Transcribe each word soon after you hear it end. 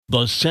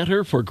The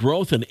Center for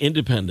Growth and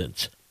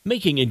Independence,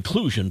 making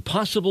inclusion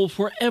possible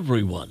for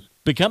everyone.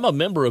 Become a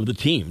member of the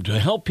team to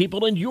help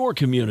people in your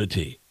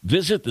community.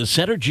 Visit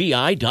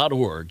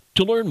thecentergi.org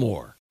to learn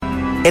more.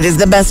 It is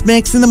the best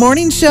mix in the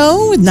morning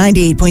show with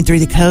 98.3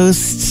 The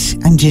Coast.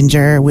 I'm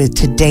Ginger with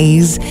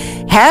today's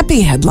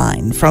happy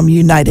headline from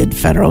United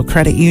Federal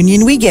Credit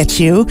Union. We get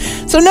you.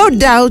 So no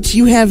doubt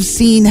you have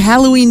seen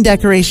Halloween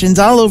decorations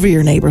all over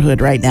your neighborhood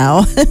right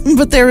now.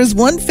 But there is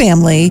one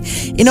family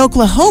in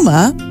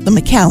Oklahoma, the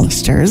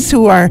McAllisters,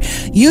 who are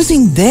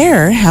using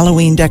their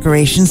Halloween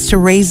decorations to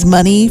raise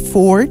money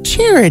for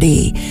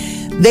charity.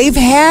 They've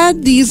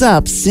had these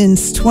up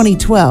since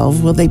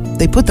 2012. Well,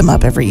 they put them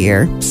up every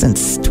year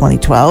since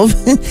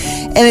 2012.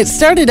 And it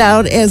started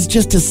out as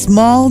just a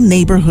small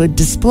neighborhood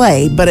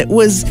display, but it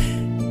was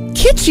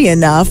kitschy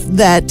enough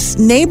that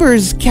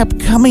neighbors kept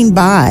coming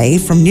by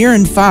from near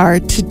and far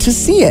to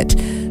see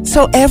it.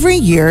 So every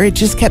year it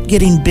just kept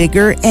getting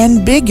bigger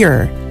and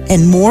bigger,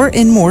 and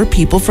more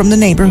people from the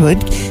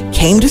neighborhood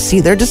came to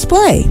see their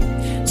display.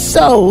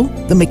 So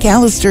the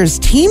McAllisters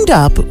teamed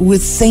up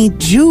with St.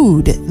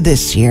 Jude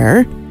this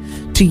year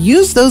to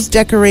use those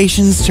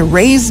decorations to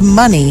raise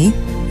money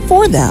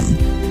for them.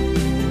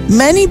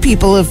 Many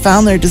people have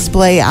found their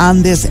display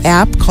on this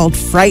app called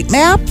Fright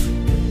Map.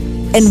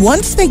 And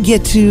once they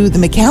get to the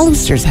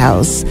McAllisters'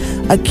 house,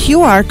 a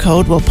QR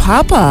code will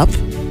pop up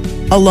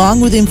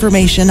along with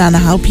information on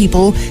how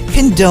people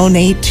can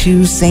donate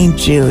to St.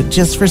 Jude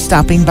just for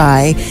stopping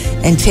by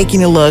and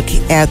taking a look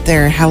at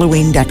their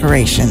Halloween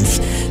decorations.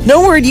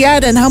 No word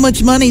yet on how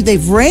much money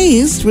they've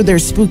raised with their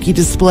spooky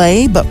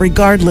display, but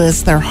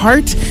regardless, their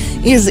heart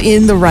is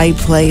in the right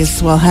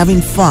place while having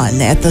fun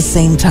at the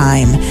same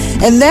time.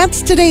 And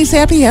that's today's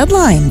happy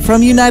headline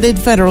from United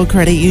Federal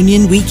Credit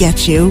Union. We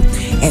get you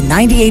at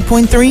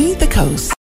 98.3 The Coast.